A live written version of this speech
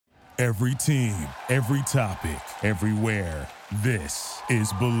Every team, every topic, everywhere. This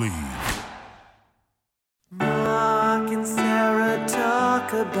is Believe. Mark and Sarah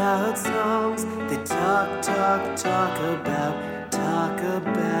talk about songs. They talk about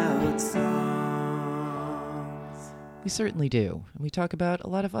songs. We certainly do. And we talk about a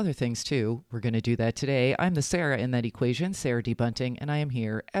lot of other things, too. We're going to do that today. I'm the Sarah in that equation, Sarah D. Bunting, and I am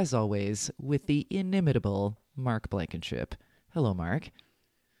here, as always, with the inimitable Mark Blankenship. Hello, Mark.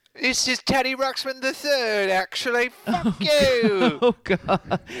 This is Teddy Ruxpin III, actually. Fuck you! Oh,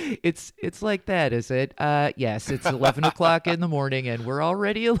 God. It's like that, is it? Yes, it's 11 o'clock in the morning, and we're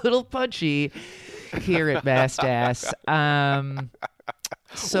already a little punchy here at Mast-Ass.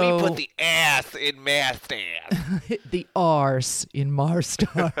 So, we put the ass in Mast-Ass. The arse in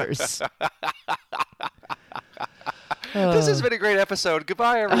Marstars. This has been a great episode.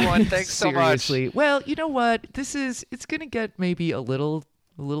 Goodbye, everyone. Thanks so much. Seriously. Well, you know what? It's going to get maybe a little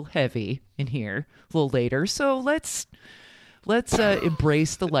heavy in here a little later. So let's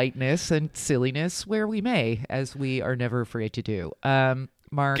embrace the lightness and silliness where we may, as we are never afraid to do.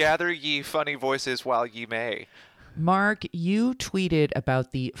 Mark, gather ye funny voices while ye may. Mark, you tweeted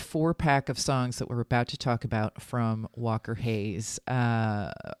about the 4-pack of songs that we're about to talk about from Walker Hayes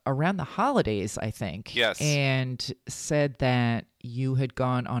around the holidays, I think. Yes. And said that you had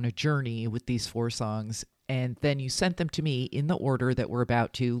gone on a journey with these 4 songs, and then you sent them to me in the order that we're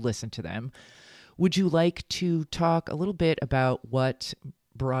about to listen to them. Would you like to talk a little bit about what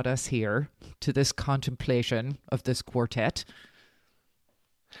brought us here to this contemplation of this quartet?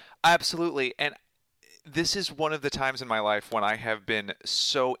 Absolutely. And this is one of the times in my life when I have been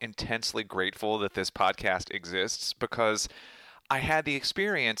so intensely grateful that this podcast exists, because I had the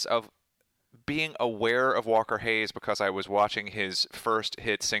experience of being aware of Walker Hayes because I was watching his first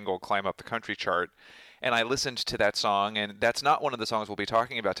hit single Climb Up the Country chart, and I listened to that song, and that's not one of the songs we'll be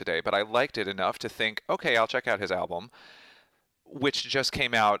talking about today, but I liked it enough to think, okay, I'll check out his album, which just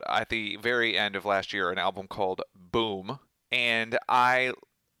came out at the very end of last year, an album called Boom, and I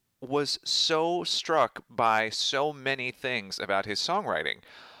was so struck by so many things about his songwriting.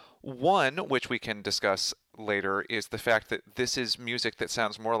 One, which we can discuss later, is the fact that this is music that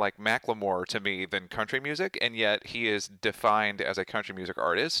sounds more like Macklemore to me than country music, and yet he is defined as a country music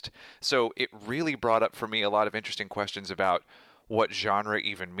artist. So it really brought up for me a lot of interesting questions about what genre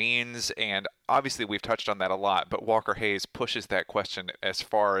even means, and obviously we've touched on that a lot, but Walker Hayes pushes that question as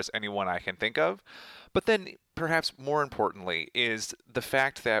far as anyone I can think of. But then, perhaps more importantly, is the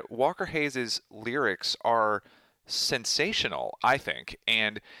fact that Walker Hayes' lyrics are sensational, I think,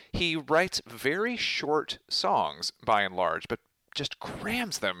 and he writes very short songs, by and large, but just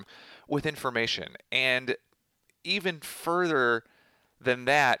crams them with information. And even further than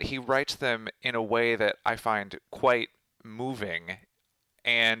that, he writes them in a way that I find quite moving.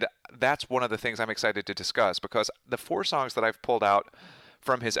 And that's one of the things I'm excited to discuss, because the 4 songs that I've pulled out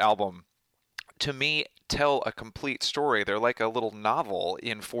from his album, to me, tell a complete story. They're like a little novel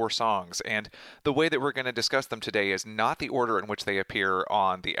in 4 songs, and the way that we're going to discuss them today is not the order in which they appear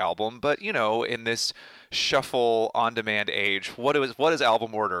on the album, but, you know, in this shuffle on-demand age, what is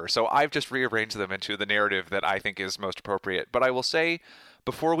album order? So I've just rearranged them into the narrative that I think is most appropriate. But I will say,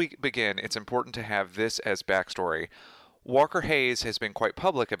 before we begin, it's important to have this as backstory. Walker Hayes has been quite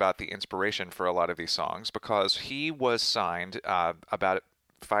public about the inspiration for a lot of these songs, because he was signed about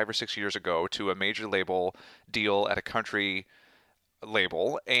 5 or 6 years ago to a major label deal at a country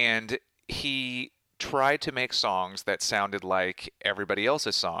label, and he tried to make songs that sounded like everybody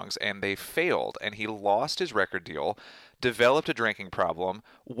else's songs, and they failed, and he lost his record deal, developed a drinking problem,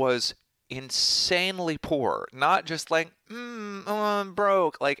 was insanely poor, not just like I'm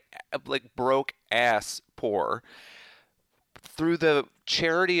broke, like broke ass poor. Through the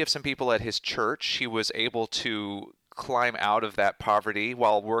charity of some people at his church, he was able to climb out of that poverty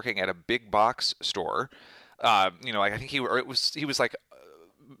while working at a big box store. I think he was like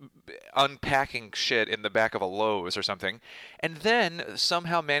unpacking shit in the back of a Lowe's or something, and then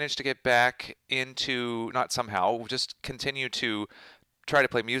somehow managed to get back into, not somehow, just continue to try to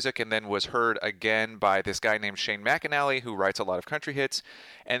play music, and then was heard again by this guy named Shane McAnally, who writes a lot of country hits.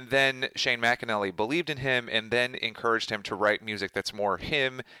 And then Shane McAnally believed in him and then encouraged him to write music that's more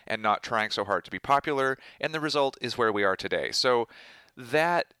him and not trying so hard to be popular. And the result is where we are today. So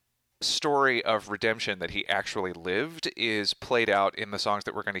that story of redemption that he actually lived is played out in the songs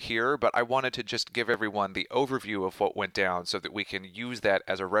that we're going to hear, but I wanted to just give everyone the overview of what went down so that we can use that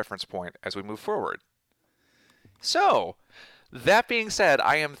as a reference point as we move forward. So, that being said,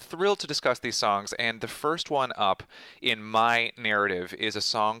 I am thrilled to discuss these songs, and the first one up in my narrative is a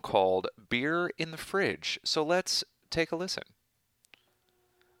song called Beer in the Fridge. So let's take a listen.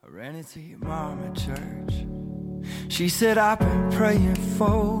 I ran into your mom at church. She said, I've been praying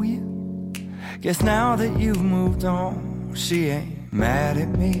for you. Guess now that you've moved on, she ain't mad at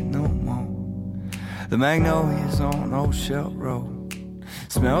me no more. The magnolias on Old Shell Road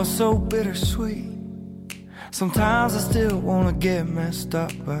smell so bittersweet. Sometimes I still wanna get messed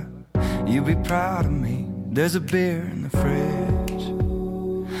up, but you be proud of me. There's a beer in the fridge,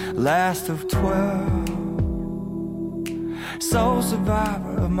 last of 12. Sole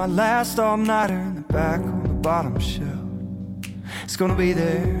survivor of my last all-nighter in the back on the bottom shelf. It's gonna be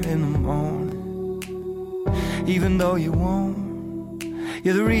there in the morning, even though you won't.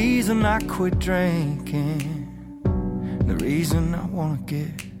 You're the reason I quit drinking, the reason I wanna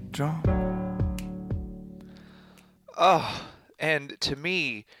get drunk. Oh, and to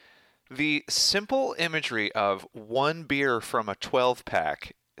me, the simple imagery of one beer from a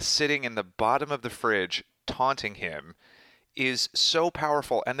 12-pack sitting in the bottom of the fridge taunting him is so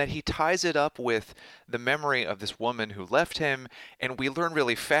powerful, and that he ties it up with the memory of this woman who left him, and we learn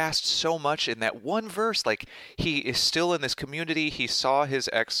really fast so much in that one verse. Like, he is still in this community. He saw his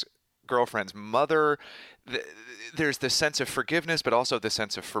ex-girlfriend's mother. There's this sense of forgiveness, but also the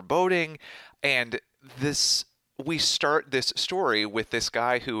sense of foreboding, and we start this story with this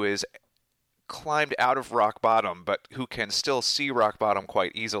guy who is climbed out of rock bottom, but who can still see rock bottom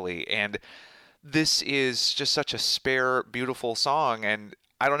quite easily. And this is just such a spare, beautiful song. And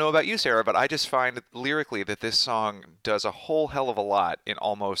I don't know about you, Sarah, but I just find lyrically that this song does a whole hell of a lot in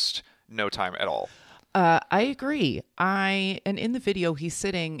almost no time at all. I agree. And in the video, he's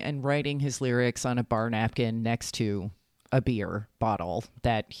sitting and writing his lyrics on a bar napkin next to a beer bottle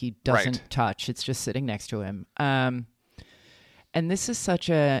that he doesn't touch. It's just sitting next to him. And this is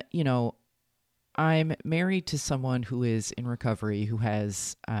such a, I'm married to someone who is in recovery, who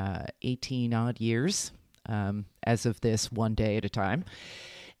has 18 odd years as of this, one day at a time.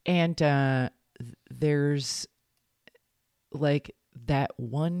 And there's like that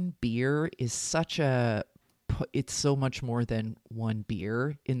one beer is it's so much more than one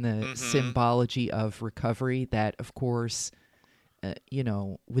beer in the symbology of recovery that, of course,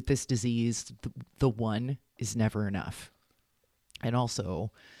 with this disease, the one is never enough. And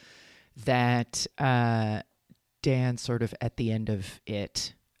also that Dan sort of at the end of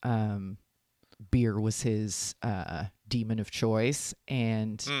it, beer was his demon of choice,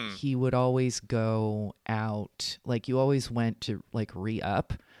 and he would always go out, like you always went to like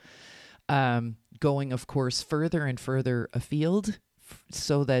re-up, going of course further and further afield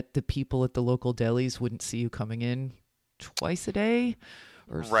so that the people at the local delis wouldn't see you coming in twice a day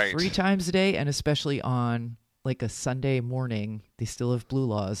or 3 times a day, and especially on like a Sunday morning. They still have blue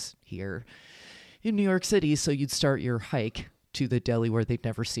laws here in New York City, so you'd start your hike to the deli where they'd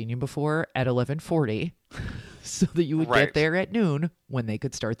never seen you before at 11:40 so that you would get there at noon when they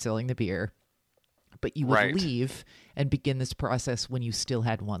could start selling the beer. But you would leave and begin this process when you still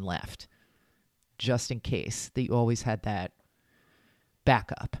had one left, just in case, that you always had that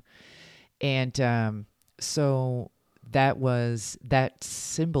backup. And so that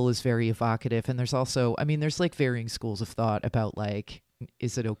symbol is very evocative. And there's also, there's like varying schools of thought about like,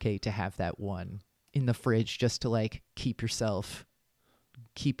 is it okay to have that one in the fridge just to like keep your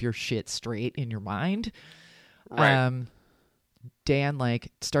shit straight in your mind? Dan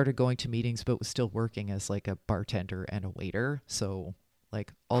like started going to meetings but was still working as like a bartender and a waiter, so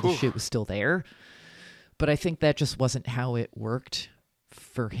like all the shit was still there. But I think that just wasn't how it worked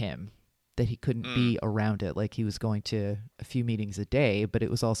for him, that he couldn't be around it. Like he was going to a few meetings a day, but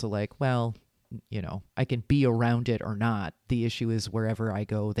it was also like, well, I can be around it or not. The issue is wherever I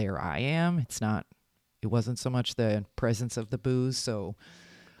go, there I am. It wasn't so much the presence of the booze. So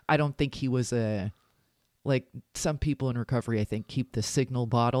I don't think he was like some people in recovery, I think, keep the Signal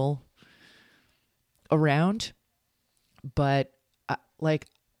bottle around. But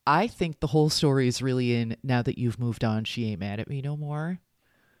I think the whole story is really in Now That You've Moved On, She Ain't Mad at Me No More.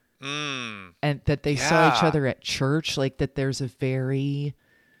 And that they saw each other at church, like that there's a very,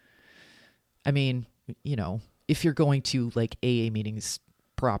 if you're going to like AA meetings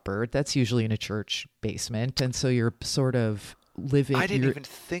proper, that's usually in a church basement. And so you're sort of living. I didn't even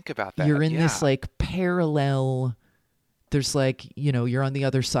think about that. You're in this like parallel, there's like, you're on the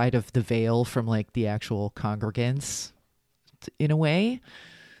other side of the veil from like the actual congregants in a way.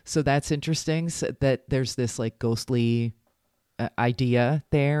 So that's interesting, so that there's this like ghostly idea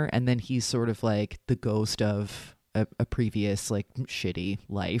there, and then he's sort of like the ghost of a previous like shitty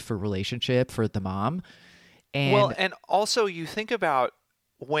life or relationship for the mom. And also you think about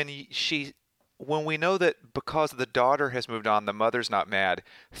when we know that because the daughter has moved on, the mother's not mad.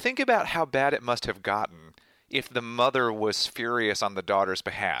 Think about how bad it must have gotten if the mother was furious on the daughter's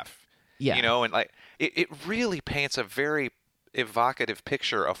behalf. Yeah. You know, and like it really paints a very evocative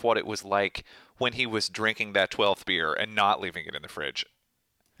picture of what it was like when he was drinking that 12th beer and not leaving it in the fridge.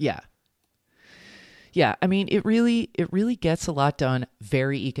 Yeah. Yeah, I mean, it really gets a lot done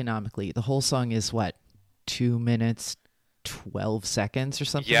very economically. The whole song is what, 2 minutes, 12 seconds or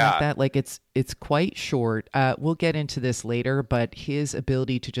something like that. Like it's quite short. We'll get into this later, but his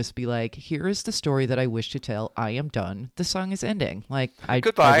ability to just be like, here is the story that I wish to tell. I am done. The song is ending. Like I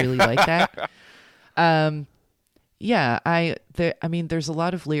really like that. Yeah, I mean, there's a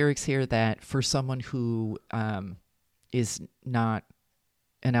lot of lyrics here that for someone who is not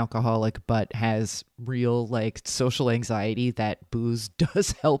an alcoholic but has real like social anxiety that booze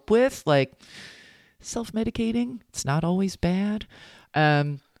does help with, like self-medicating, it's not always bad.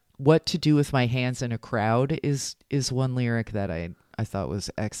 What to do with my hands in a crowd is one lyric that I thought was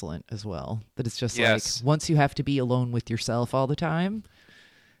excellent as well. That it's just like, once you have to be alone with yourself all the time,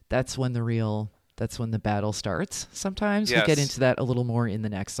 that's when the battle starts. Sometimes we'll get into that a little more in the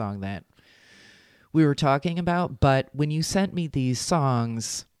next song that we were talking about. But when you sent me these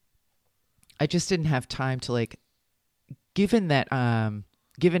songs, I just didn't have time to like, given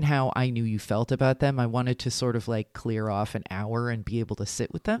how I knew you felt about them, I wanted to sort of like clear off an hour and be able to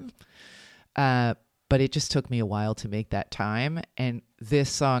sit with them. But it just took me a while to make that time. And this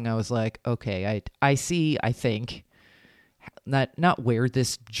song, I was like, okay, I see, I think, not where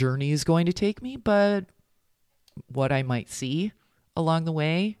this journey is going to take me, but what I might see along the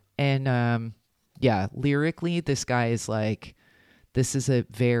way. And yeah, lyrically, this guy is like, this is a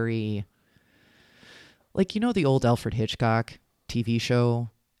very, like, you know, the old Alfred Hitchcock TV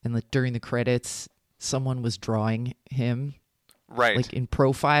show, and like during the credits, someone was drawing him, right, like in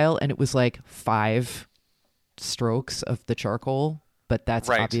profile, and it was like 5 strokes of the charcoal, but that's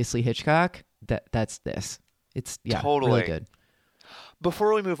obviously Hitchcock. That's this. It's totally really good.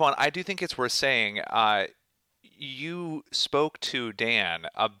 Before we move on, I do think it's worth saying, you spoke to Dan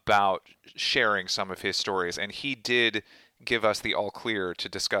about sharing some of his stories, and he did give us the all clear to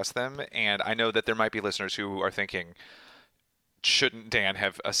discuss them. And I know that there might be listeners who are thinking, shouldn't Dan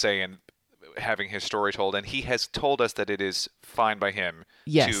have a say in having his story told? And he has told us that it is fine by him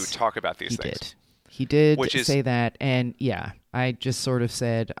to talk about these things. He did say that. And yeah, I just sort of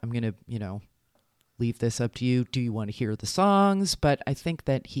said, I'm going to, leave this up to you. Do you want to hear the songs? But I think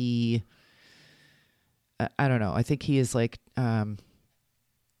that he, I don't know. I think he is like,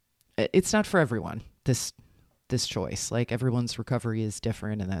 it's not for everyone, this choice. Like, everyone's recovery is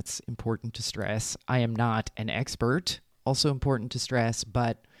different, and that's important to stress. I am not an expert, also important to stress,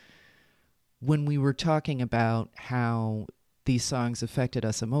 but when we were talking about how these songs affected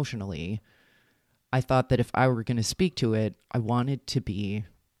us emotionally, I thought that if I were going to speak to it, I wanted to be,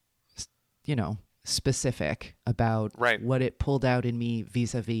 specific about what it pulled out in me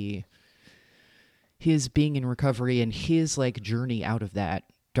vis-a-vis his being in recovery, and his like journey out of that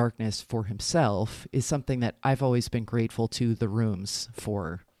darkness for himself is something that I've always been grateful to the Rooms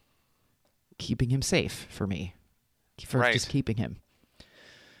for keeping him safe for me, for just keeping him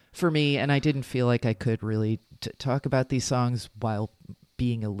for me. And I didn't feel like I could really talk about these songs while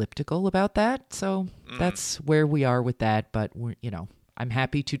being elliptical about that. So that's where we are with that. But we're, I'm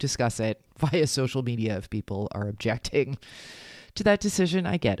happy to discuss it via social media if people are objecting to that decision.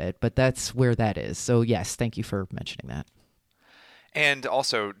 I get it, but that's where that is. So yes, thank you for mentioning that. And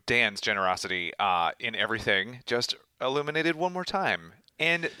also Dan's generosity in everything just illuminated one more time.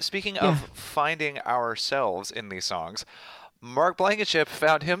 And speaking of finding ourselves in these songs, Mark Blankenship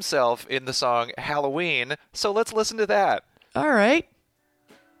found himself in the song Halloween. So let's listen to that. All right.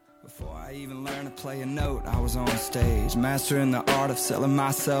 Before I even learned to play a note, I was on stage, mastering the art of selling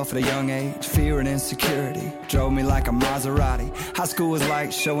myself at a young age. Fear and insecurity drove me like a Maserati. High school was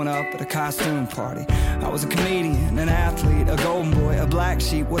like showing up at a costume party. I was a comedian, an athlete, a golden boy, a black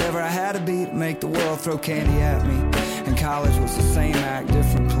sheep, whatever I had to be to make the world throw candy at me. And college was the same act,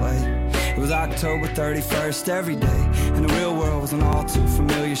 different play. It was October 31st every day, and the real world was an all too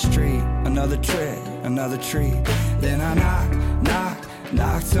familiar street. Another trick, another treat. Then I knocked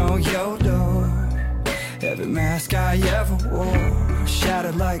on your door. Every mask I ever wore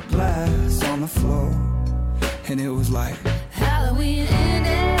shattered like glass on the floor. And it was like Halloween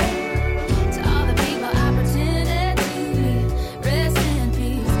ended. To all the people I pretended to be. Rest in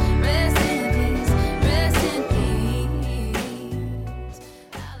peace, rest in peace, rest in peace.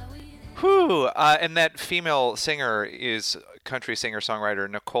 Whew. And that female singer is country singer-songwriter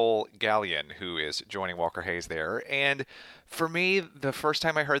Nicole Gallion, who is joining Walker Hayes there. And for me, the first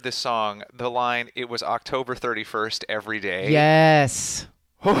time I heard this song, the line, "It was October 31st every day." Yes.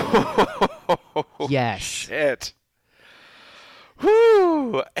 Yes. Shit.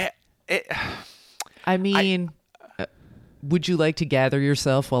 Whoo. I mean, would you like to gather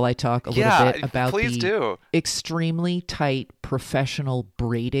yourself while I talk a little bit about please the do. extremely tight professional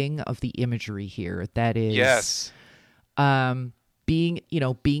braiding of the imagery here? That is, Yes. being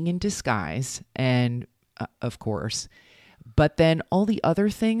in disguise, and of course, but then all the other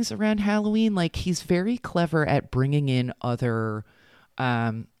things around Halloween, like he's very clever at bringing in other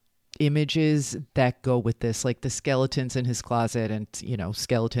images that go with this, like the skeletons in his closet, and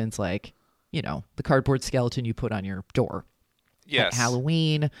skeletons like the cardboard skeleton you put on your door. Yes. At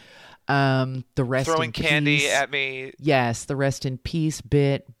Halloween. The rest Throwing in candy peace. at me. Yes, the rest in peace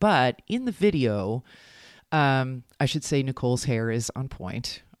bit. But in the video, I should say Nicole's hair is on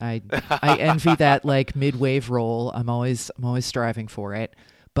point. I envy that like mid-wave roll. I'm always striving for it.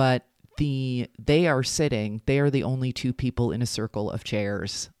 But they are the only two people in a circle of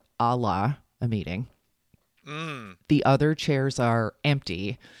chairs, a la a meeting. The other chairs are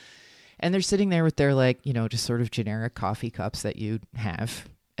empty. And they're sitting there with their just sort of generic coffee cups that you have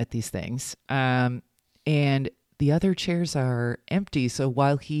at these things. And the other chairs are empty. So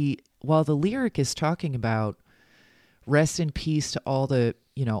while the lyric is talking about rest in peace to all the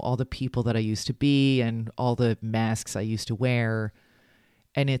people that I used to be and all the masks I used to wear,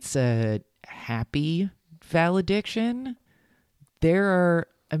 and it's a happy valediction, there are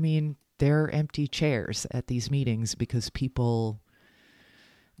empty chairs at these meetings because people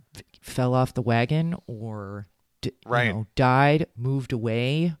fell off the wagon or died, moved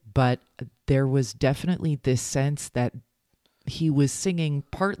away. But there was definitely this sense that he was singing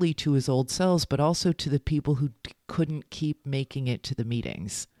partly to his old selves, but also to the people who couldn't keep making it to the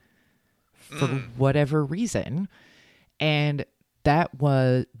meetings for whatever reason. And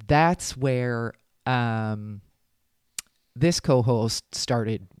that's where this co-host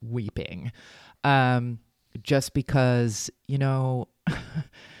started weeping. Just because,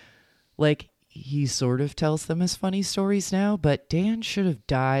 like he sort of tells them as funny stories now, but Dan should have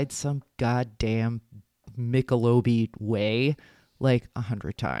died some goddamn Michelob way like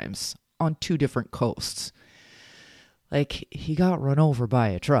 100 times on 2 different coasts. Like he got run over by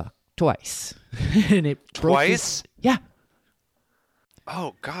a truck twice. And it Twice? Yeah.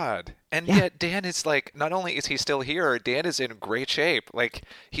 Oh God. And Yeah. yet Dan is like, not only is he still here, Dan is in great shape. Like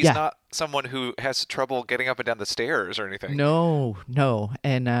he's Yeah. not someone who has trouble getting up and down the stairs or anything. No.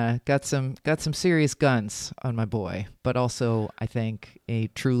 And got some serious guns on my boy, but also I think a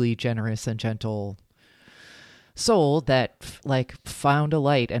truly generous and gentle soul that found a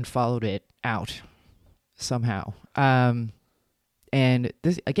light and followed it out somehow. And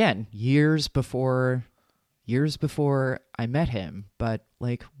this again, years before I met him, but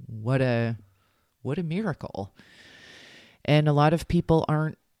like what a miracle. And a lot of people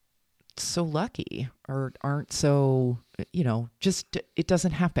aren't so lucky or aren't so, just it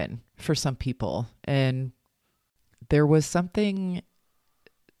doesn't happen for some people. And there was something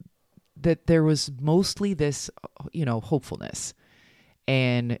that there was mostly this, hopefulness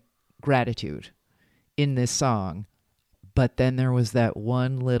and gratitude in this song. But then there was that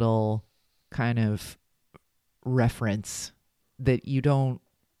one little kind of reference that you don't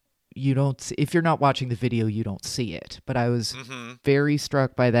see. If you're not watching the video, you don't see it. But I was very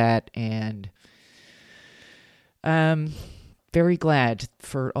struck by that, and very glad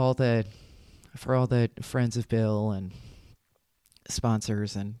for all the friends of Bill and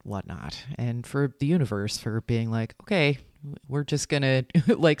sponsors and whatnot, and for the universe for being like, okay, we're just gonna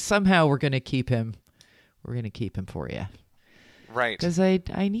somehow we're gonna keep him for you, Right. because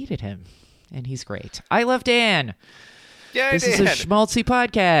I needed him, and he's great. I love Dan. Yeah, This Dan. is a schmaltzy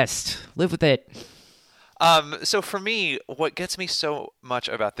podcast. Live with it. So for me, what gets me so much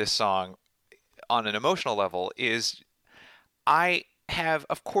about this song on an emotional level is I have,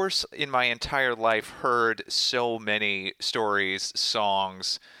 of course, in my entire life heard so many stories,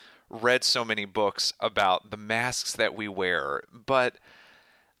 songs, read so many books about the masks that we wear, but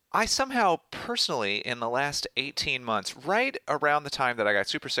I somehow personally, in the last 18 months, right around the time that I got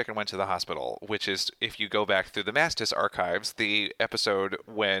super sick and went to the hospital, which is, if you go back through the Mastis archives, the episode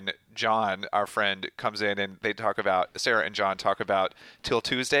when John, our friend, comes in and Sarah and John talk about Till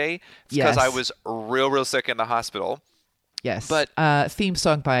Tuesday. It's because Yes. I was real sick in the hospital. Yes. But- theme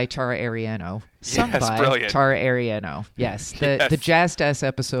song by Tara Ariano. Sung Yes, by brilliant. Tara Ariano. Yes. The Jazz Desk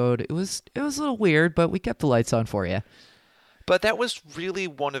episode, it was a little weird, but we kept the lights on for you. But that was really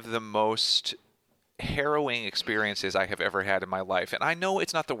one of the most harrowing experiences I have ever had in my life. And I know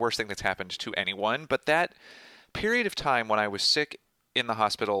it's not the worst thing that's happened to anyone, but that period of time when I was sick in the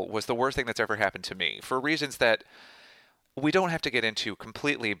hospital was the worst thing that's ever happened to me, for reasons that we don't have to get into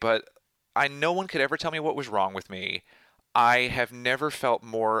completely, but no one could ever tell me what was wrong with me. I have never felt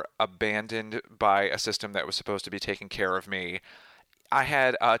more abandoned by a system that was supposed to be taking care of me. I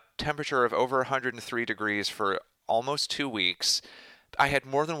had a temperature of over 103 degrees for almost 2 weeks. I had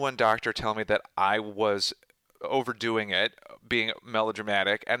more than one doctor tell me that I was overdoing it, being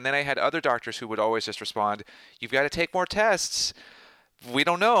melodramatic. And then I had other doctors who would always just respond, "You've got to take more tests. We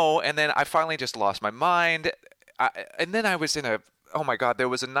don't know." And then I finally just lost my mind. And then I was oh my God, there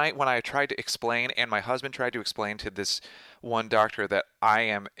was a night when I tried to explain, and my husband tried to explain to this one doctor that I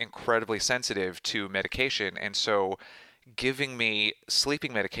am incredibly sensitive to medication. And so giving me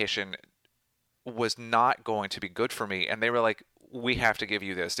sleeping medication was not going to be good for me. And they were like, "We have to give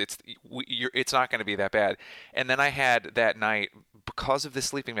you this. It's not going to be that bad." And then I had that night, because of this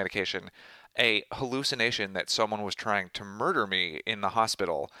sleeping medication, a hallucination that someone was trying to murder me in the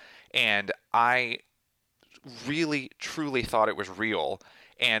hospital. And I really, truly thought it was real.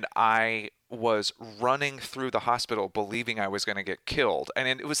 And I was running through the hospital believing I was going to get killed. And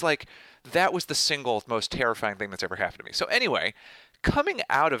it was like, that was the single most terrifying thing that's ever happened to me. So anyway, coming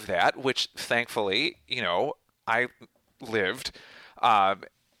out of that, which thankfully, I lived, and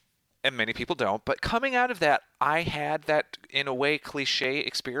many people don't, but coming out of that, I had that, in a way, cliche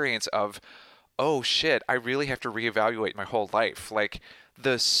experience of, oh shit, I really have to reevaluate my whole life. Like,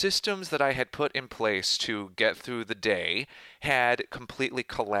 the systems that I had put in place to get through the day had completely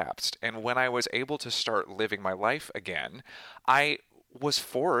collapsed. And when I was able to start living my life again, I was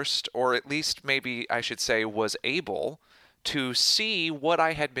forced, or at least maybe I should say was able, to see what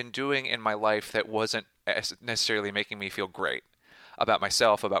I had been doing in my life that wasn't necessarily making me feel great about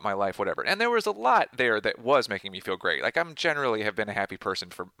myself, about my life, whatever. And there was a lot there that was making me feel great. Like, I'm generally have been a happy person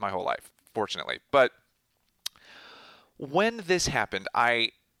for my whole life, fortunately. But when this happened,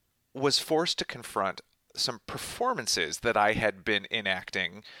 I was forced to confront some performances that I had been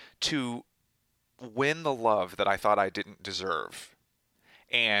enacting to win the love that I thought I didn't deserve.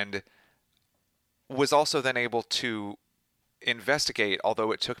 And was also then able to investigate,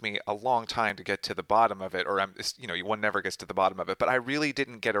 although it took me a long time to get to the bottom of it, or one never gets to the bottom of it, but I really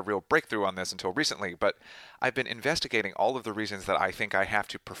didn't get a real breakthrough on this until recently. But I've been investigating all of the reasons that I think I have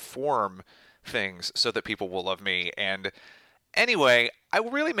to perform things so that people will love me. And anyway, I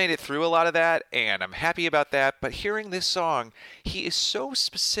really made it through a lot of that, and I'm happy about that. But hearing this song, he is so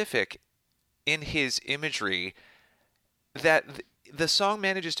specific in his imagery that the song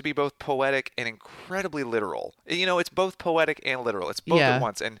manages to be both poetic and incredibly literal. It's both poetic and literal. It's both at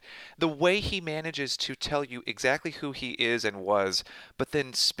once. And the way he manages to tell you exactly who he is and was, but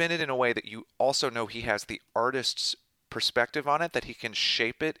then spin it in a way that you also know he has the artist's perspective on it, that he can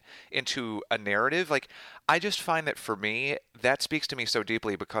shape it into a narrative. Like, I just find that for me, that speaks to me so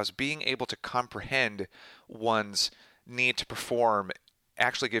deeply, because being able to comprehend one's need to perform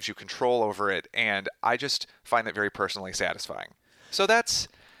actually gives you control over it. And I just find that very personally satisfying. So that's...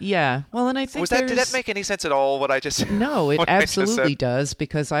 Yeah. Well, and I think did that make any sense at all, what I just... No, it absolutely does,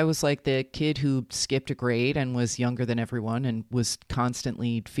 because I was like the kid who skipped a grade and was younger than everyone and was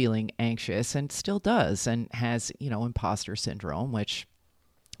constantly feeling anxious, and still does, and has, imposter syndrome, which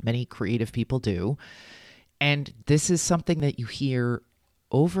many creative people do. And this is something that you hear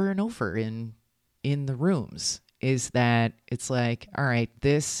over and over in the rooms, is that it's like, all right,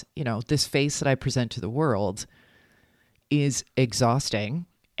 this face that I present to the world is exhausting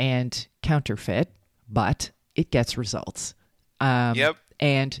and counterfeit, but it gets results. Yep.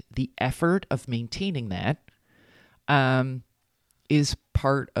 And the effort of maintaining that is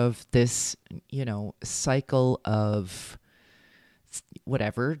part of this, cycle of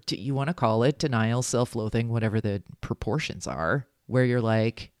whatever you want to call it, denial, self-loathing, whatever the proportions are, where you're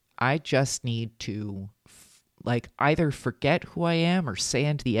like, I just need to either forget who I am or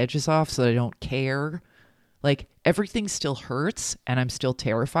sand the edges off so that I don't care. Like, everything still hurts and I'm still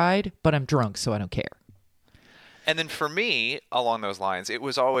terrified, but I'm drunk, so I don't care. And then for me, along those lines, it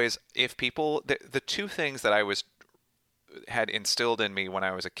was always, if people, the two things that I had instilled in me when I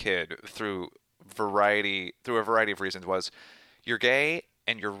was a kid through a variety of reasons was, you're gay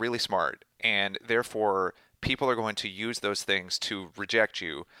and you're really smart, and therefore people are going to use those things to reject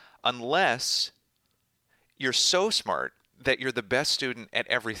you unless you're so smart that you're the best student at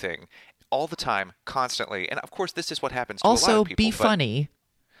everything all the time, constantly. And of course, this is what happens to a lot of people. Also, be funny.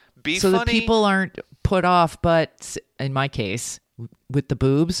 Be so funny. that people aren't put off, but in my case, with the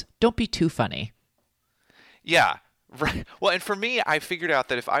boobs, don't be too funny. Yeah. Right. Well, and for me, I figured out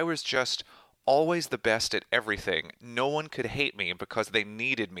that if I was just always the best at everything, no one could hate me because they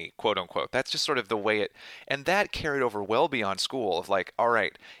needed me, quote unquote. That's just sort of the way it, and that carried over well beyond school of like, all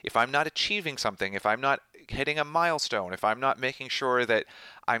right, if I'm not achieving something, if I'm not hitting a milestone, if I'm not making sure that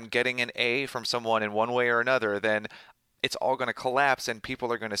I'm getting an A from someone in one way or another, then it's all going to collapse and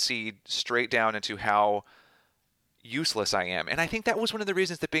people are going to see straight down into how useless I am. And I think that was one of the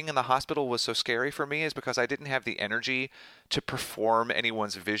reasons that being in the hospital was so scary for me, is because I didn't have the energy to perform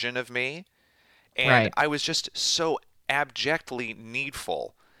anyone's vision of me. And Right. I was just so abjectly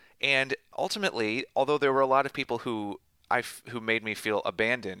needful. And ultimately, although there were a lot of people who made me feel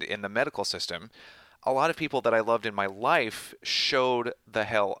abandoned in the medical system, a lot of people that I loved in my life showed the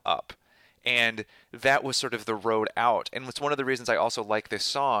hell up. And that was sort of the road out. And it's one of the reasons I also like this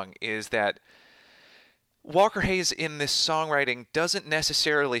song, is that Walker Hayes in this songwriting doesn't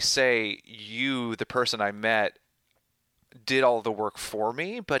necessarily say, you, the person I met, did all the work for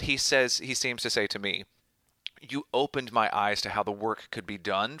me, but he seems to say to me, you opened my eyes to how the work could be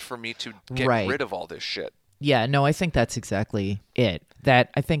done for me to get Right. rid of all this shit. Yeah, no, I think that's exactly it. That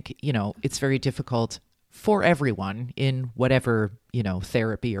I think, it's very difficult for everyone in whatever,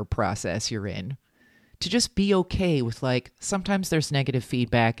 therapy or process you're in to just be okay with, like, sometimes there's negative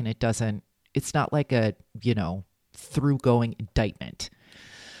feedback and it's not like a, through going indictment.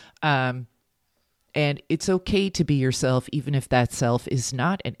 And it's okay to be yourself, even if that self is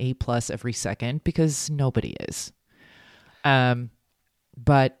not an A+ every second, because nobody is.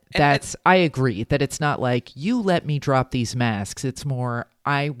 But I agree that it's not like, you let me drop these masks. It's more,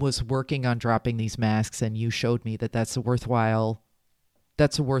 I was working on dropping these masks and you showed me that that's a worthwhile,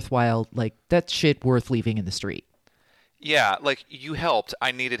 like, that shit worth leaving in the street. Yeah, like, you helped,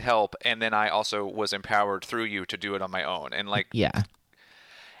 I needed help, and then I also was empowered through you to do it on my own. And like, Yeah.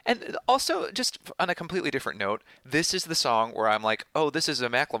 and also, just on a completely different note, this is the song where I'm like, oh, this is a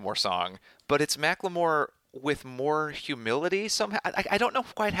Macklemore song, but it's Macklemore with more humility somehow. I don't know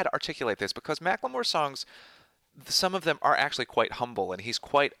quite how to articulate this, because Macklemore songs, some of them are actually quite humble, and he's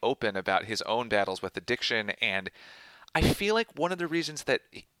quite open about his own battles with addiction. And I feel like one of the reasons that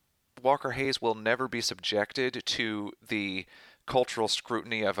Walker Hayes will never be subjected to the cultural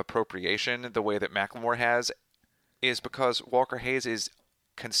scrutiny of appropriation the way that Macklemore has is because Walker Hayes is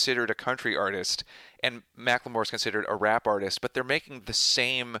considered a country artist and Macklemore is considered a rap artist, but they're making the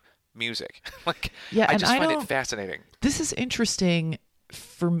same music. Like, Yeah, I and just I find it don't- fascinating. This is interesting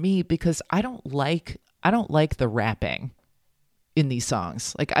for me because I don't like the rapping in these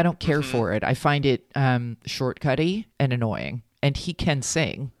songs. Like, I don't care for it. I find it shortcutty and annoying. And he can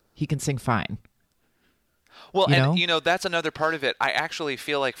sing. He can sing fine. Well, You and know? that's another part of it. I actually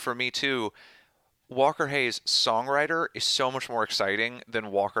feel like, for me too, Walker Hayes songwriter is so much more exciting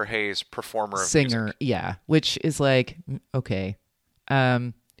than Walker Hayes performer of Singer, music. yeah. Which is like, okay.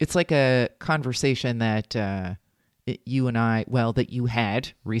 It's like a conversation that that you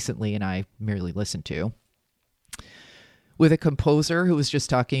had recently and I merely listened to, with a composer who was just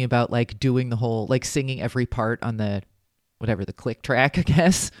talking about, like, doing the whole, like, singing every part on the click track, I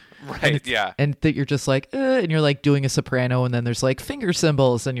guess. Right, yeah. And that you're just like, and you're like doing a soprano and then there's like finger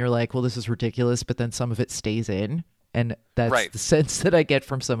cymbals and you're like, well, this is ridiculous, but then some of it stays in. And that's Right. the sense that I get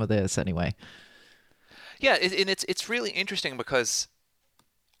from some of this anyway. Yeah, and it's really interesting because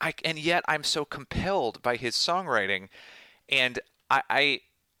yet I'm so compelled by his songwriting, and I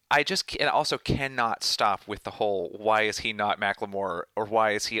just also cannot stop with the whole, why is he not Macklemore, or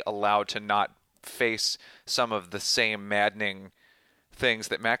why is he allowed to not face some of the same maddening things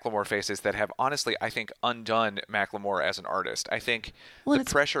that Macklemore faces that have, honestly, I think, undone Macklemore as an artist. I think Well, the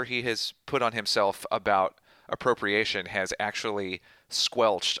it's- pressure he has put on himself about appropriation has actually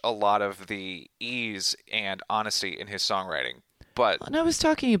squelched a lot of the ease and honesty in his songwriting. But And I was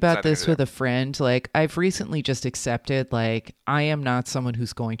talking about Nothing this to do. with a friend. Like, I've recently just accepted, like, I am not someone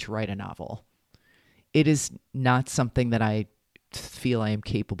who's going to write a novel. It is not something that I feel I am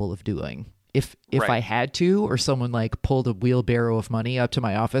capable of doing. If Right. I had to, or someone like pulled a wheelbarrow of money up to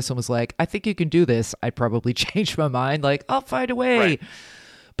my office and was like, I think you can do this, I'd probably change my mind. Like, I'll find a way. Right.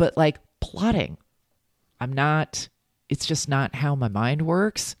 But like plotting, it's just not how my mind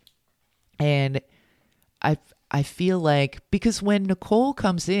works. And I feel like, because when Nicole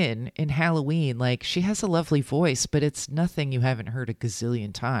comes in Halloween, like, she has a lovely voice, but it's nothing you haven't heard a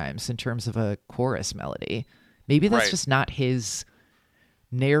gazillion times in terms of a chorus melody. Maybe that's Right. just not his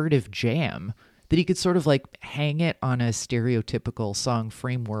narrative jam, that he could sort of like hang it on a stereotypical song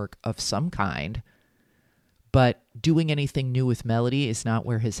framework of some kind, but doing anything new with melody is not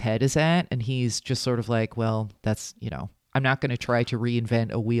where his head is at. And he's just sort of like, well, that's, I'm not going to try to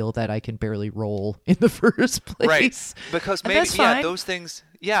reinvent a wheel that I can barely roll in the first place. Right, because And maybe, that's fine. those things,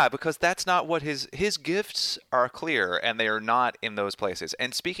 because that's not what his gifts are clear, and they are not in those places.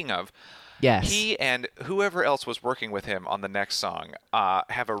 And speaking of, Yes. he and whoever else was working with him on the next song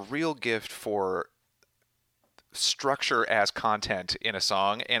have a real gift for structure as content in a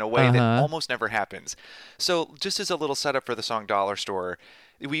song in a way that almost never happens. So just as a little setup for the song Dollar Store,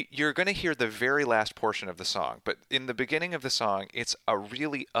 you're going to hear the very last portion of the song, but in the beginning of the song, it's a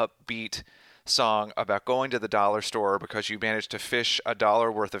really upbeat song about going to the dollar store because you managed to fish a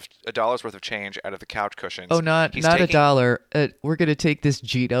dollar's worth of change out of the couch cushions. Oh, not a dollar. We're going to take this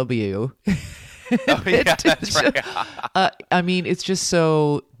GW. Oh, yeah, that's right. I mean, it's just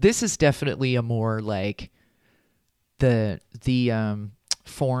so. This is definitely a more like the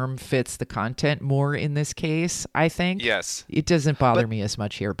form fits the content more in this case, I think. Yes. It doesn't bother me as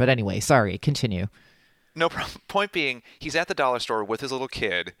much here. But anyway, sorry, continue. No problem. Point being, he's at the dollar store with his little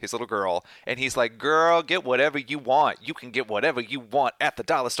kid, his little girl, and he's like, girl, get whatever you want. You can get whatever you want at the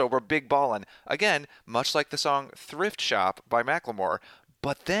dollar store. We're big ballin'. Again, much like the song Thrift Shop by Macklemore.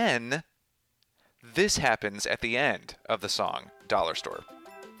 But then this happens at the end of the song Dollar Store.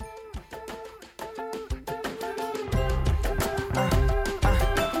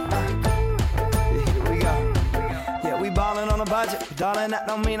 Ballin' on a budget, darling, that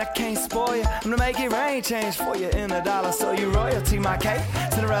don't mean I can't spoil you. I'm gonna make it rain, change for you in a dollar, so you royalty, my cake.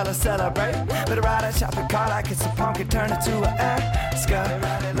 Cinderella celebrate, better ride a shopping cart like it's a pumpkin, turn it to an escalade.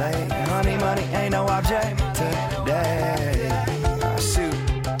 Honey, money ain't no object today. Shoot,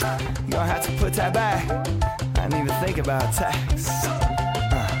 you gonna have to put that back. I didn't even think about tax.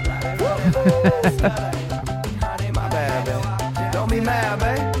 Honey, my bad, babe. Don't be mad,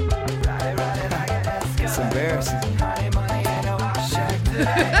 babe. It's embarrassing.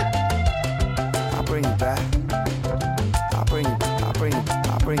 I'll bring you back. I'll bring you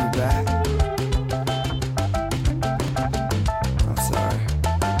back. I'm sorry.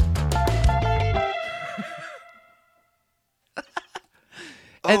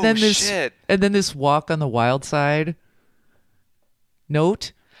 Shit. And then this walk on the wild side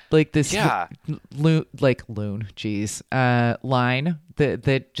note, like this line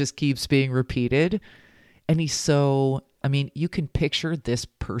that just keeps being repeated. And he's so, I mean, you can picture this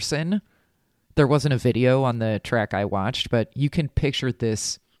person. There wasn't a video on the track I watched, but you can picture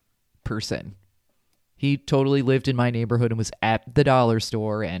this person. He totally lived in my neighborhood and was at the dollar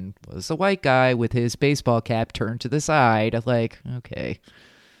store and was a white guy with his baseball cap turned to the side. I'm like, okay,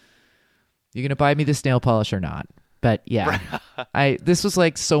 you going to buy me this nail polish or not? But yeah, this was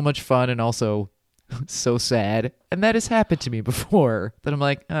like so much fun and also so sad. And that has happened to me before that I'm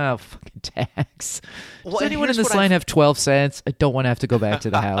like, oh, fucking tax. Well, does anyone in this line have 12 cents? I don't want to have to go back to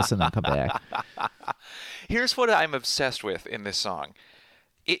the house and then come back. Here's what I'm obsessed with in this song.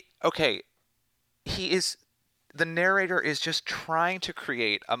 The narrator is just trying to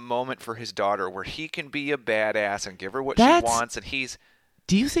create a moment for his daughter where he can be a badass and give her what she wants. And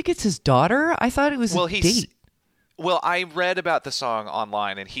do you think it's his daughter? I thought it was a date. Well, I read about the song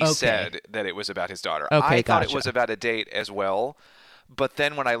online, and he said that it was about his daughter. Okay, I thought it was about a date as well, but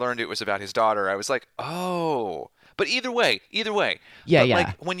then when I learned it was about his daughter, I was like, oh. But either way. Yeah, but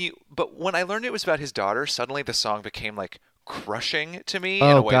yeah. When I learned it was about his daughter, suddenly the song became like crushing to me. Oh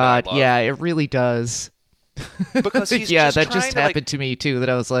in a way God, that I love. yeah, it really does. Because he's that just happened to me too. That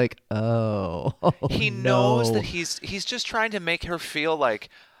I was like, oh, he knows that he's just trying to make her feel like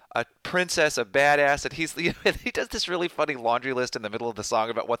a princess, a badass, and he does this really funny laundry list in the middle of the song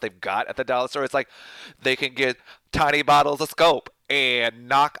about what they've got at the dollar store. It's like they can get tiny bottles of Scope and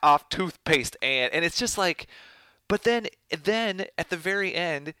knock off toothpaste, and it's just like, but then at the very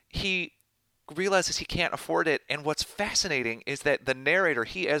end he realizes he can't afford it. And what's fascinating is that the narrator,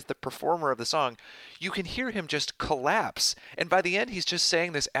 he as the performer of the song, you can hear him just collapse. And by the end, he's just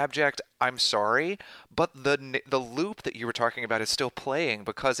saying this abject, I'm sorry. But the loop that you were talking about is still playing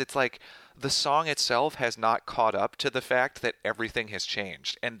because it's like the song itself has not caught up to the fact that everything has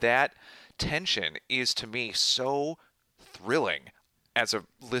changed. And that tension is to me so thrilling as a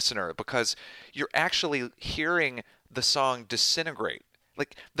listener because you're actually hearing the song disintegrate.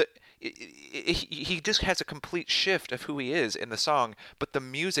 Like he just has a complete shift of who he is in the song, but the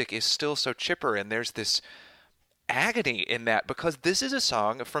music is still so chipper, and there's this agony in that because this is a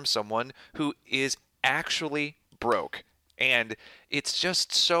song from someone who is actually broke, and it's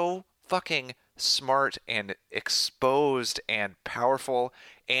just so fucking smart and exposed and powerful,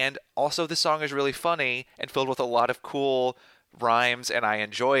 and also the song is really funny and filled with a lot of cool rhymes, and I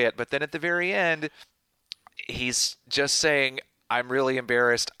enjoy it. But then at the very end, he's just saying, I'm really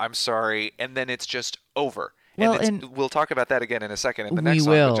embarrassed, I'm sorry, and then it's just over. Well, and we'll talk about that again in a second in the next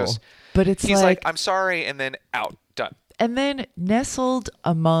song. We will. But he's like, I'm sorry, and then out. Done. And then nestled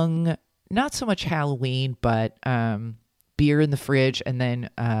among, not so much Halloween, but Beer in the Fridge, and then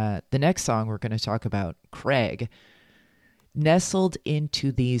the next song we're going to talk about, Craig, nestled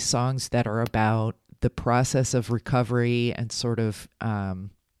into these songs that are about the process of recovery and sort of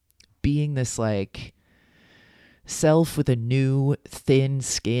being this like self with a new thin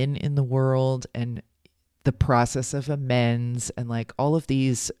skin in the world, and the process of amends, and like all of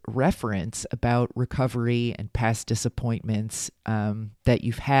these reference about recovery and past disappointments that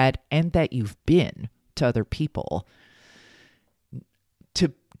you've had and that you've been to other people.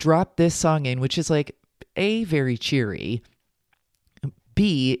 To drop this song in, which is like A, very cheery,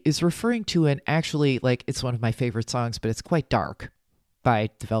 B, is referring to an actually, like, it's one of my favorite songs, but it's quite dark, by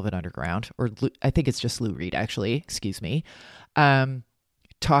the Velvet Underground, or I think it's just Lou Reed, actually, excuse me,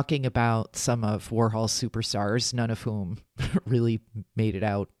 talking about some of Warhol's superstars, none of whom really made it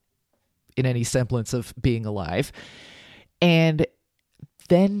out in any semblance of being alive. And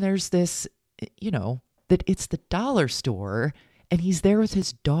then there's this, you know, that it's the dollar store, and he's there with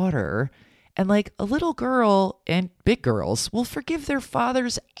his daughter, and like a little girl and big girls will forgive their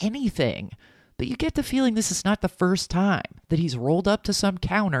fathers anything. But you get the feeling this is not the first time that he's rolled up to some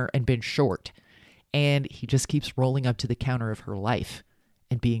counter and been short. And he just keeps rolling up to the counter of her life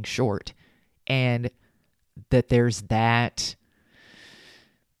and being short. And that there's that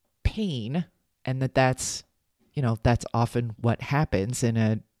pain, and that's, you know, that's often what happens in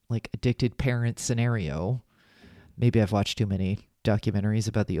a like addicted parent scenario. Maybe I've watched too many documentaries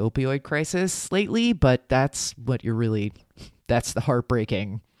about the opioid crisis lately, but that's what you're really, that's the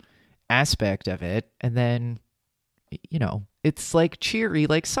heartbreaking aspect of it. And then, you know, it's like cheery,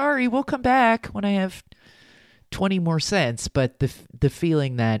 like, sorry, we'll come back when I have 20 more cents. But the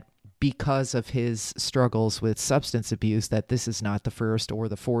feeling that because of his struggles with substance abuse, that this is not the first or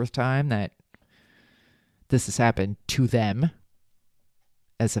the fourth time that this has happened to them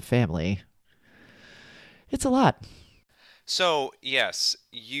as a family. It's a lot. So, yes,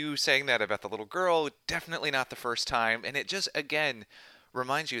 you saying that about the little girl, definitely not the first time. And it just, again,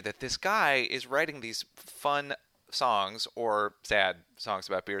 reminds you that this guy is writing these fun songs or sad songs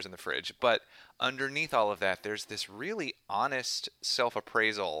about beers in the fridge. But underneath all of that, there's this really honest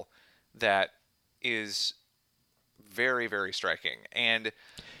self-appraisal that is very, very striking. And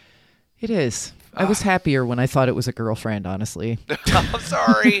it is. I was happier when I thought it was a girlfriend, honestly. I'm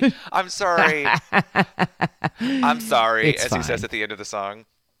sorry. I'm sorry. I'm sorry, It's as fine. he says at the end of the song.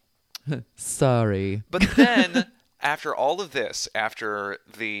 Sorry. But then, after all of this, after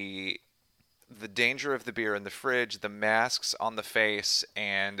the danger of the beer in the fridge, the masks on the face,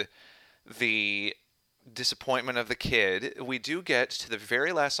 and the disappointment of the kid, we do get to the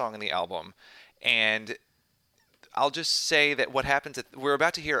very last song in the album. And I'll just say that what happens, we're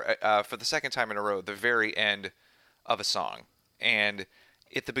about to hear, for the second time in a row, the very end of a song. And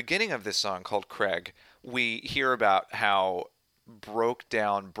at the beginning of this song, called Craig, we hear about how broke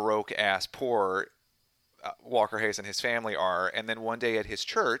down, broke-ass poor Walker Hayes and his family are. And then one day at his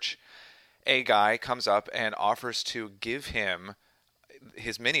church, a guy comes up and offers to give him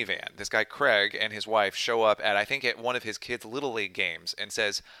his minivan. This guy, Craig, and his wife show up at, I think, at one of his kids' Little League games, and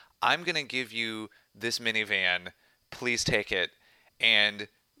says, I'm going to give you this minivan. Please take it. And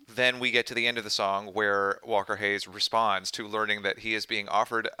then we get to the end of the song where Walker Hayes responds to learning that he is being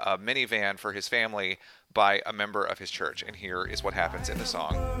offered a minivan for his family by a member of his church. And here is what happens in the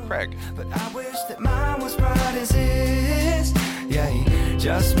song, Craig. But I wish that mine was bright as his. Yeah, he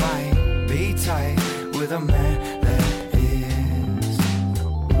just might be tight with a man that is.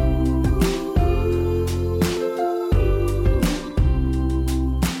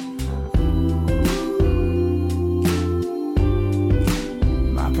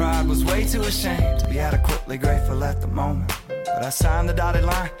 My pride was way too ashamed to be adequately grateful at the moment. But I signed the dotted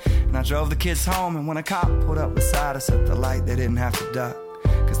line and I drove the kids home. And when a cop pulled up beside us at the light, they didn't have to duck.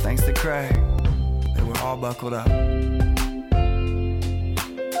 Cause thanks to Craig, they were all buckled up.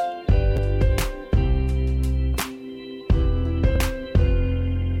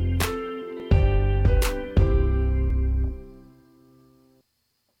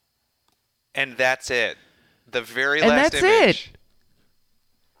 And that's it. The very And last that's image. it.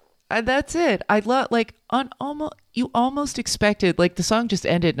 And that's it. I love, like, you almost expected, like, the song just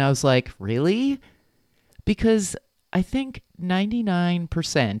ended and I was like, really? Because I think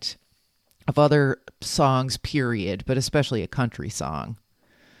 99% of other songs, period, but especially a country song,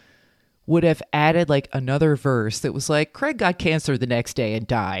 would have added like another verse that was like, Craig got cancer the next day and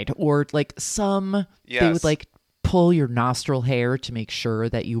died. Or like they Yes. would like pull your nostril hair to make sure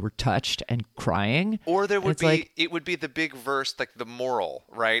that you were touched and crying. Or there And would it's be, like, it would be the big verse, like the moral,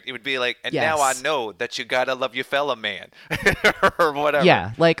 right? It would be like, and Yes. now I know that you gotta love your fellow man, or whatever.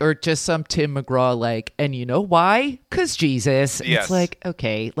 yeah, like, or just some Tim McGraw, like, and you know why? 'Cause Jesus. And Yes. It's like,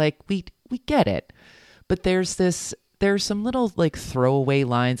 okay, like we get it. But there's this there's some little like throwaway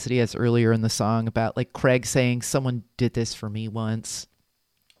lines that he has earlier in the song about like Craig saying someone did this for me once.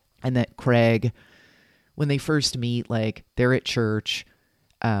 And that Craig, when they first meet, like they're at church,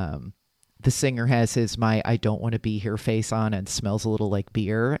 the singer has his "my I don't want to be here" face on and smells a little like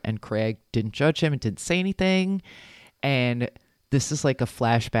beer, and Craig didn't judge him and didn't say anything. And this is like a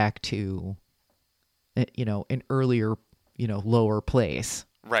flashback to, you know, an earlier, you know, lower place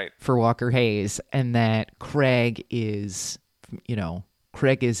Right. for Walker Hayes, and that Craig is, you know,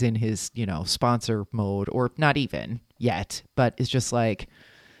 Craig is in his, you know, sponsor mode, or not even yet, but it's just like,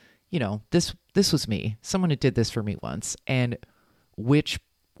 you know, this was me. Someone who did this for me once, and which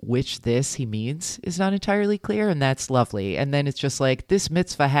this he means is not entirely clear, and that's lovely. And then it's just like, this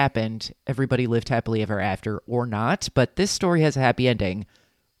mitzvah happened, everybody lived happily ever after, or not, but this story has a happy ending.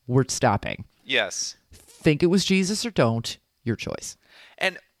 We're stopping. Yes. Think it was Jesus or don't, your choice.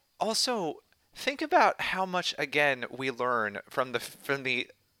 And also think about how much again we learn from the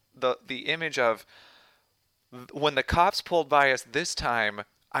image of when the cops pulled by us this time,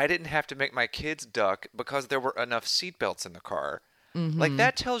 I didn't have to make my kids duck because there were enough seatbelts in the car. Like,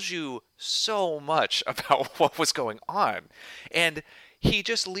 that tells you so much about what was going on. And he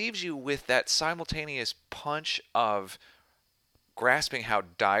just leaves you with that simultaneous punch of grasping how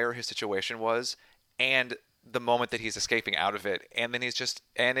dire his situation was and the moment that he's escaping out of it. And then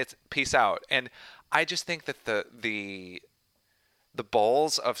and it's peace out. And I just think that the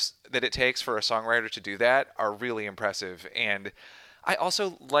balls that it takes for a songwriter to do that are really impressive. And I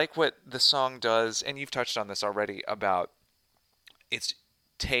also like what the song does, and you've touched on this already, about its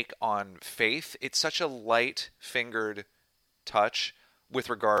take on faith. It's such a light-fingered touch with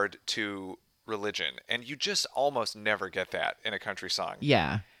regard to religion, and you just almost never get that in a country song.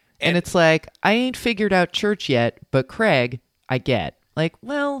 Yeah. And it's like, I ain't figured out church yet, but Craig, I get. Like,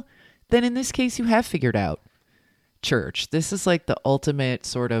 well, then in this case, you have figured out church. This is like the ultimate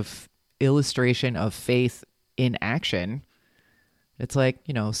sort of illustration of faith in action. It's like,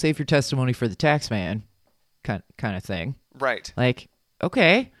 you know, save your testimony for the tax man kind of thing. Right. Like,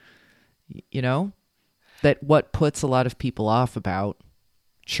 okay, you know, that what puts a lot of people off about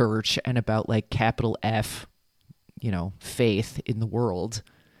church and about like capital F, you know, faith in the world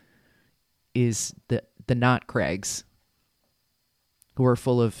is the not Craigs, who are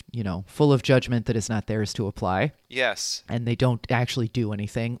full of judgment that is not theirs to apply. Yes. And they don't actually do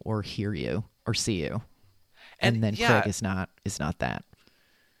anything or hear you or see you. And then Craig is not that.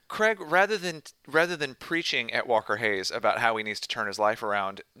 Craig, rather than preaching at Walker Hayes about how he needs to turn his life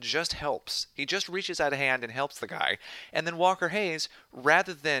around, just helps. He just reaches out a hand and helps the guy. And then Walker Hayes,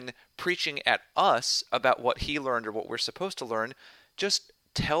 rather than preaching at us about what he learned or what we're supposed to learn, just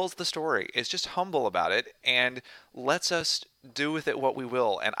tells the story, is just humble about it, and lets us do with it what we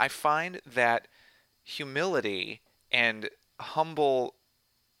will. And I find that humility and humble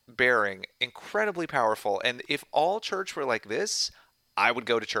bearing incredibly powerful. And if all church were like this, I would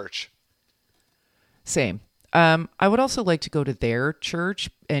go to church. Same. I would also like to go to their church,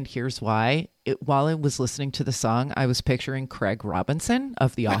 and here's why. While I was listening to the song, I was picturing Craig Robinson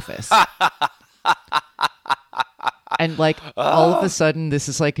of The Office. And like all of a sudden, this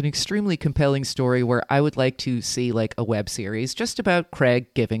is like an extremely compelling story where I would like to see like a web series just about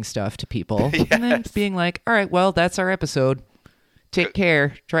Craig giving stuff to people. Yes. And then being like, all right, well, that's our episode. Take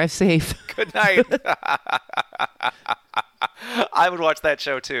care. Drive safe. Good night. I would watch that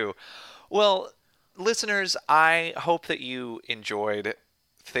show too. Well, listeners, I hope that you enjoyed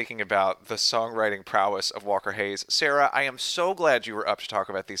thinking about the songwriting prowess of Walker Hayes. Sarah, I am so glad you were up to talk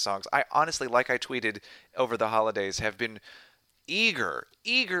about these songs. I honestly, like I tweeted over the holidays, have been eager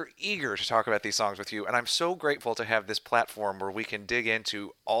to talk about these songs with you. And I'm so grateful to have this platform where we can dig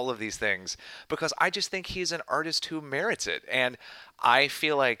into all of these things, because I just think he's an artist who merits it. And I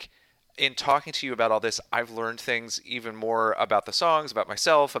feel like in talking to you about all this, I've learned things even more about the songs, about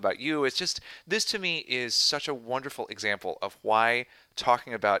myself, about you. It's just, this to me is such a wonderful example of why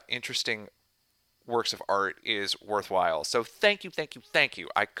talking about interesting works of art is worthwhile. So thank you.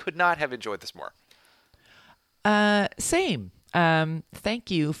 I could not have enjoyed this more. Same.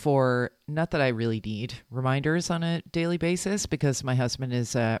 Thank you for, not that I really need reminders on a daily basis, because my husband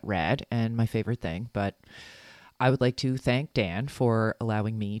is rad and my favorite thing, but I would like to thank Dan for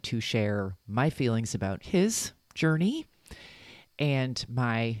allowing me to share my feelings about his journey and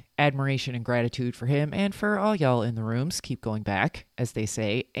my admiration and gratitude for him, and for all y'all in the rooms. Keep going back, as they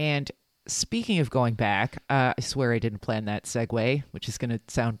say. And speaking of going back, I swear I didn't plan that segue, which is going to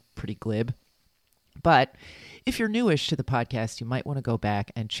sound pretty glib. But if you're newish to the podcast, you might want to go back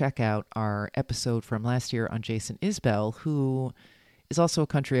and check out our episode from last year on Jason Isbell, who